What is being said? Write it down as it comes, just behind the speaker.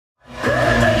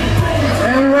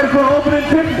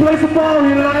confident pick to play some ball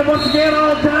here tonight. Once again,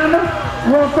 Altheimer,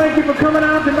 we want to thank you for coming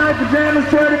out tonight for Jammers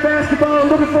Charity Basketball.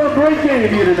 Looking for a great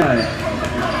game here tonight.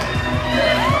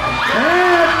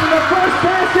 And the first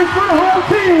basket for the whole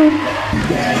team.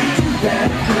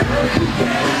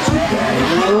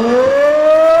 Oh,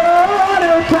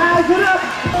 they'll ties it up.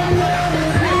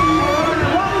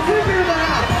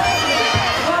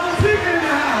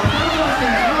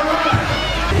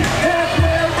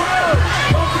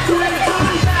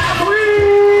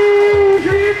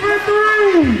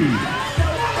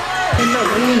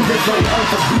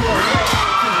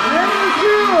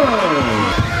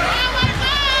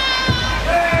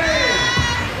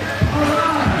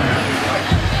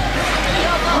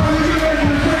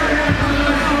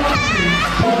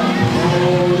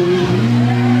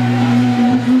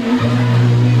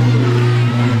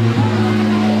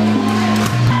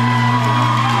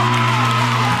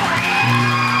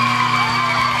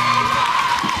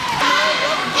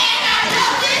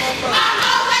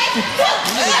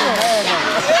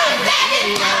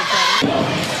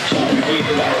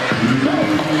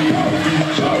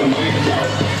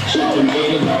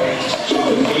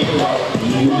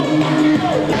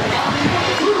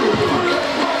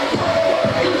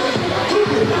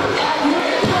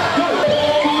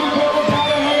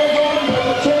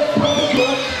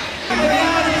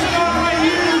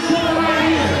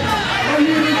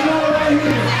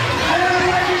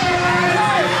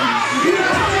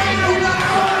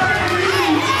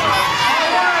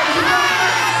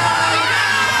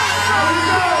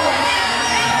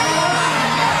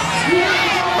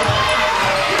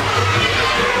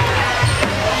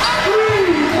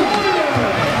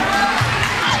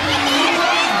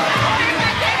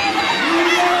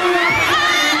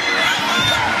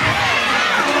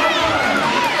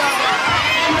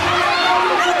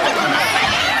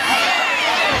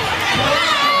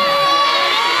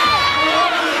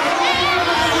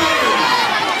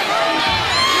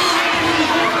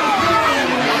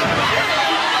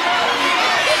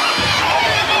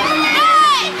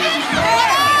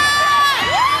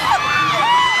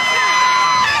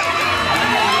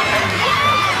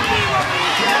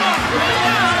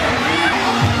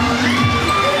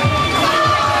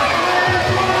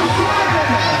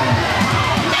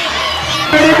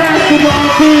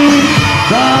 Basketball team,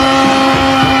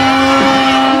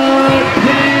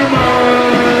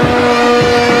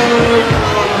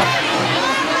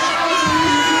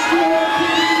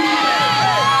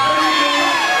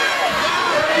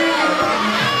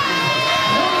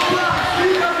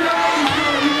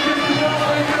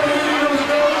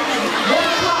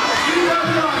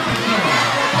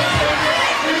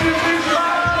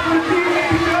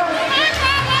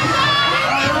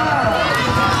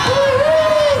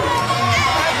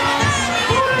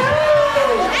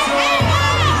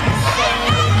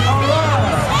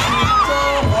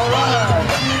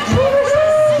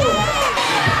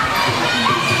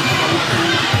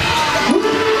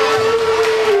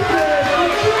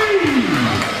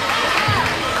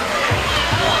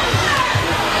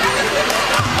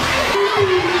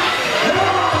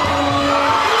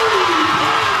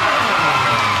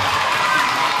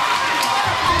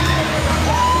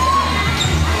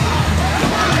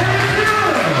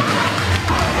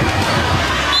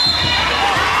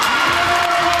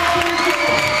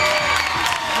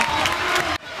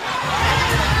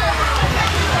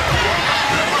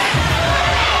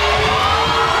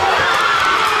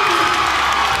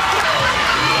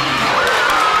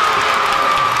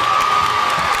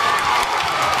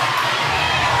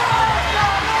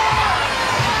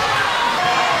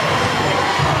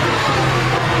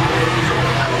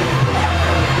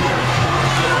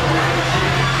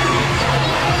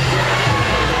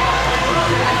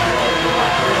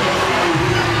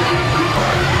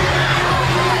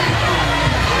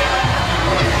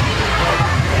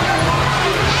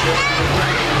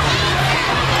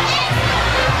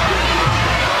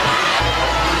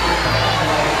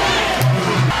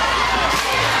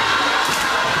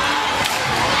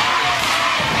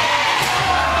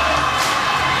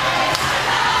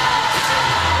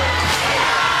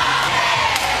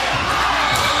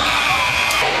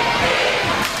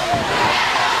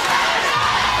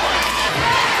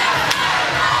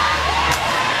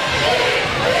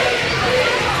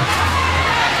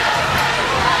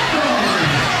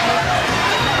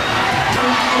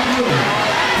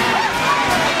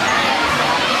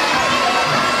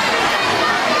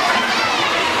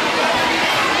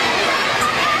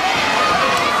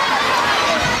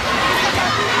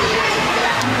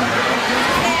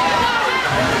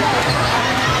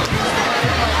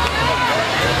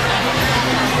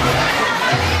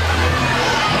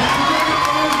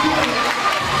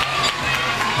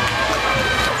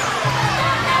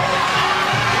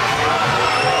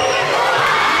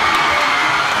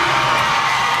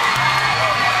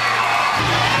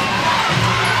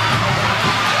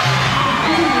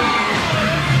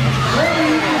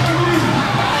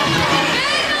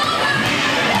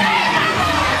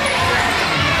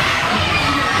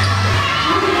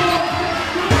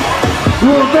 We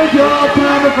want to thank you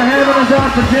Altheimer for having us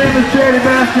out for Jammers Charity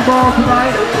Basketball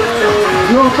tonight.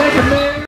 We want to thank the mayor.